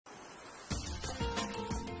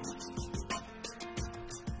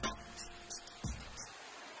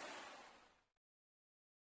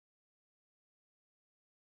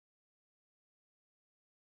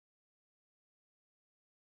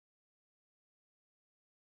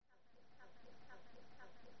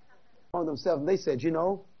among themselves, and they said,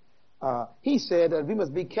 he said that we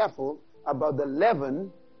must be careful about the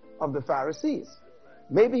leaven of the Pharisees.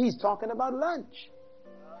 Maybe he's talking about lunch.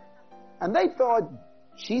 And they thought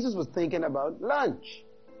Jesus was thinking about lunch,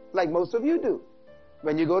 like most of you do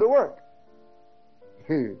when you go to work.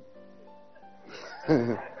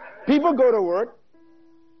 People go to work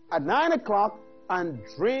at 9 o'clock and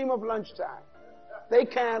dream of lunchtime. They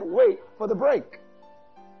can't wait for the break.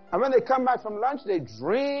 And when they come back from lunch, they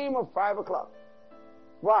dream of 5 o'clock.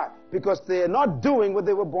 Why? Because they're not doing what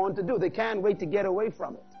they were born to do. They can't wait to get away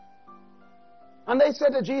from it. And they said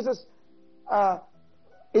to Jesus,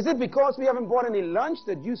 is it because we haven't bought any lunch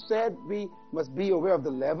that you said we must be aware of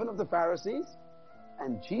the leaven of the Pharisees?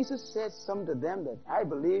 And Jesus said something to them that I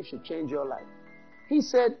believe should change your life. He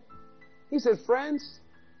said, friends,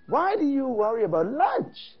 why do you worry about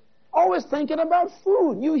lunch? Always thinking about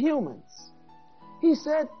food, you humans. He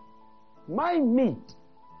said, my meat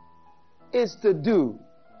is to do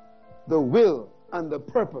the will and the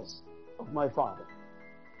purpose of my Father.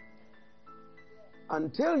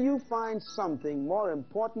 Until you find something more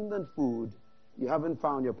important than food, you haven't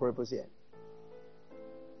found your purpose yet.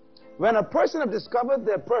 When a person has discovered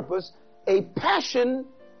their purpose, a passion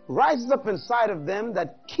rises up inside of them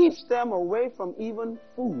that keeps them away from even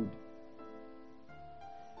food.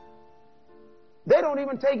 They don't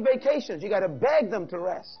even take vacations. You got to beg them to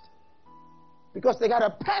rest because they got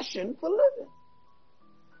a passion for living.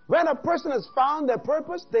 When a person has found their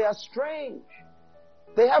purpose, they are strange.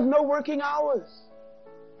 They have no working hours.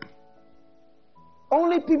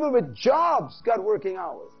 Only people with jobs got working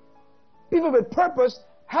hours. People with purpose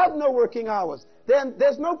have no working hours. Then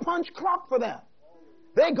there's no punch clock for them.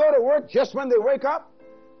 They go to work just when they wake up,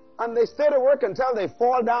 and they stay to work until they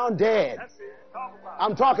fall down dead.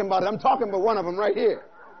 I'm talking about it. I'm talking about one of them right here.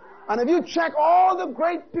 And if you check all the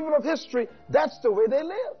great people of history, that's the way they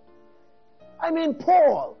live. I mean,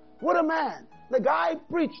 Paul, what a man. The guy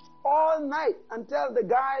preached all night until the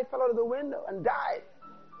guy fell out of the window and died.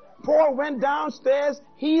 Paul went downstairs,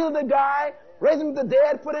 healed the guy, raised him from the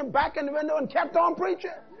dead, put him back in the window, and kept on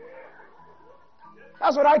preaching.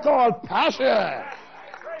 That's what I call passion.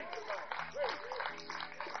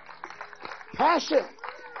 Passion.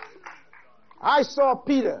 I saw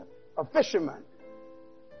Peter, a fisherman,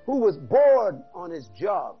 who was bored on his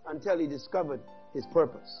job until he discovered his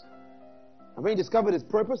purpose. And when he discovered his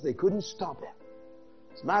purpose, they couldn't stop him.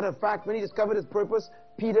 As a matter of fact, when he discovered his purpose,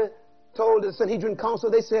 Peter told the Sanhedrin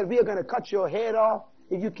council, they said, we are going to cut your head off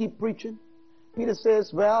if you keep preaching. Peter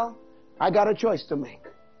says, well, I got a choice to make.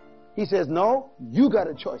 He says, no, you got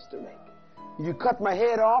a choice to make. If you cut my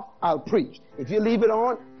head off, I'll preach. If you leave it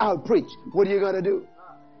on, I'll preach. What are you going to do?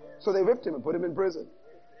 So they whipped him and put him in prison.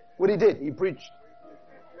 What he did, he preached.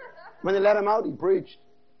 When they let him out, he preached.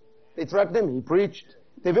 They threatened him, he preached.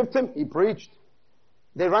 They whipped him, he preached.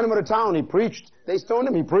 They ran him out of town, he preached. They stoned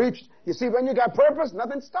him, he preached. You see, when you got purpose,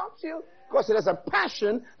 nothing stops you. Because there's a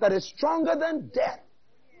passion that is stronger than death.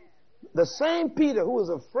 The same Peter who was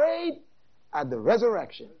afraid at the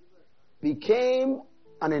resurrection became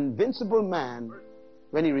an invincible man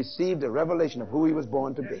when he received a revelation of who he was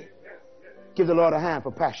born to be. Give the Lord a hand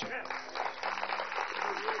for passion.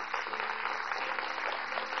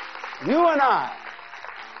 You and I,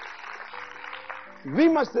 we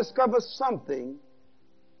must discover something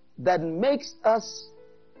that makes us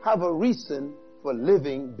have a reason for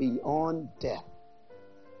living beyond death.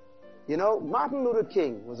 You know, Martin Luther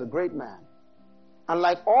King was a great man. And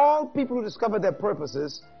like all people who discovered their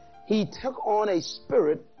purposes, he took on a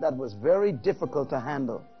spirit that was very difficult to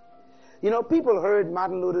handle. You know, people heard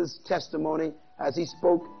Martin Luther's testimony as he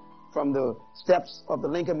spoke from the steps of the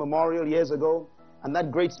Lincoln Memorial years ago, and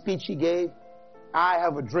that great speech he gave, I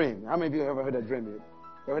have a dream. How many of you have ever heard that dream? You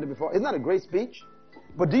ever heard it before? Isn't that a great speech?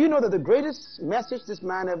 But do you know that the greatest message this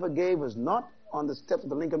man ever gave was not on the steps of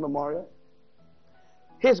the Lincoln Memorial?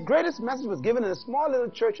 His greatest message was given in a small little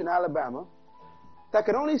church in Alabama that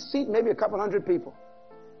could only seat maybe a couple hundred people.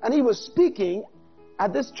 And he was speaking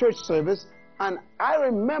at this church service, and I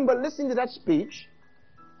remember listening to that speech,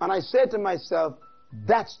 and I said to myself,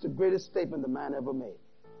 that's the greatest statement the man ever made.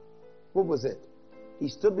 What was it? He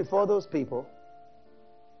stood before those people,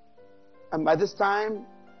 and by this time,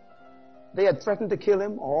 they had threatened to kill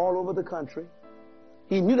him all over the country.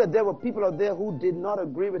 He knew that there were people out there who did not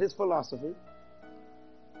agree with his philosophy,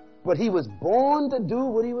 but he was born to do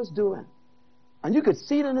what he was doing. And you could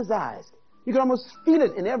see it in his eyes. You could almost feel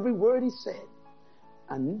it in every word he said.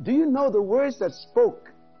 And do you know the words that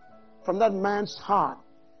spoke from that man's heart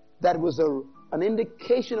that was an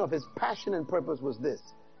indication of his passion and purpose was this?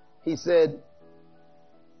 He said,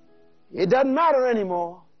 it doesn't matter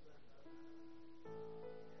anymore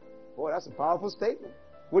Boy, that's a powerful statement.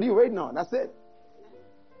 What are you waiting on? That's it.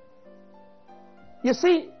 You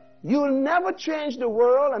see, you'll never change the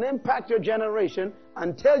world and impact your generation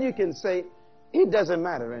until you can say, it doesn't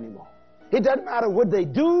matter anymore. It doesn't matter what they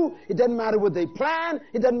do. It doesn't matter what they plan.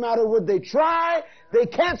 It doesn't matter what they try. They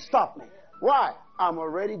can't stop me. Why? I'm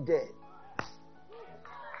already dead.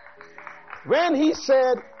 When he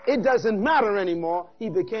said, it doesn't matter anymore, he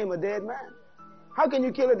became a dead man. How can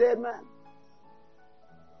you kill a dead man?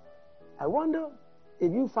 I wonder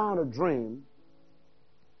if you found a dream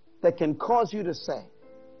that can cause you to say,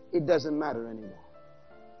 it doesn't matter anymore.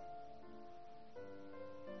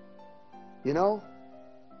 You know,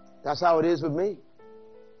 that's how it is with me.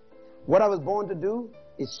 What I was born to do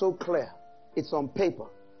is so clear. It's on paper.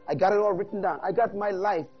 I got it all written down. I got my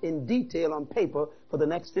life in detail on paper for the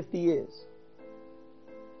next 50 years.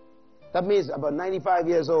 That means about 95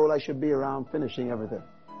 years old, I should be around finishing everything.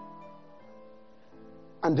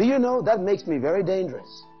 And do you know, that makes me very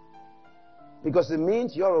dangerous. Because it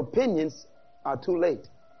means your opinions are too late.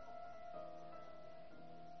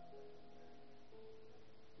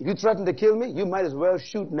 If you threaten to kill me, you might as well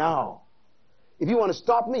shoot now. If you want to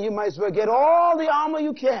stop me, you might as well get all the armor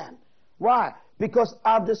you can. Why? Because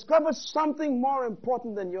I've discovered something more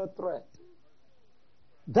important than your threat.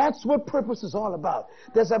 That's what purpose is all about.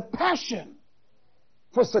 There's a passion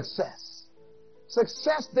for success.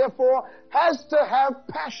 Success, therefore, has to have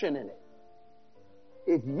passion in it.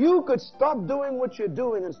 If you could stop doing what you're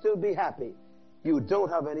doing and still be happy, you don't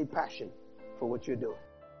have any passion for what you're doing.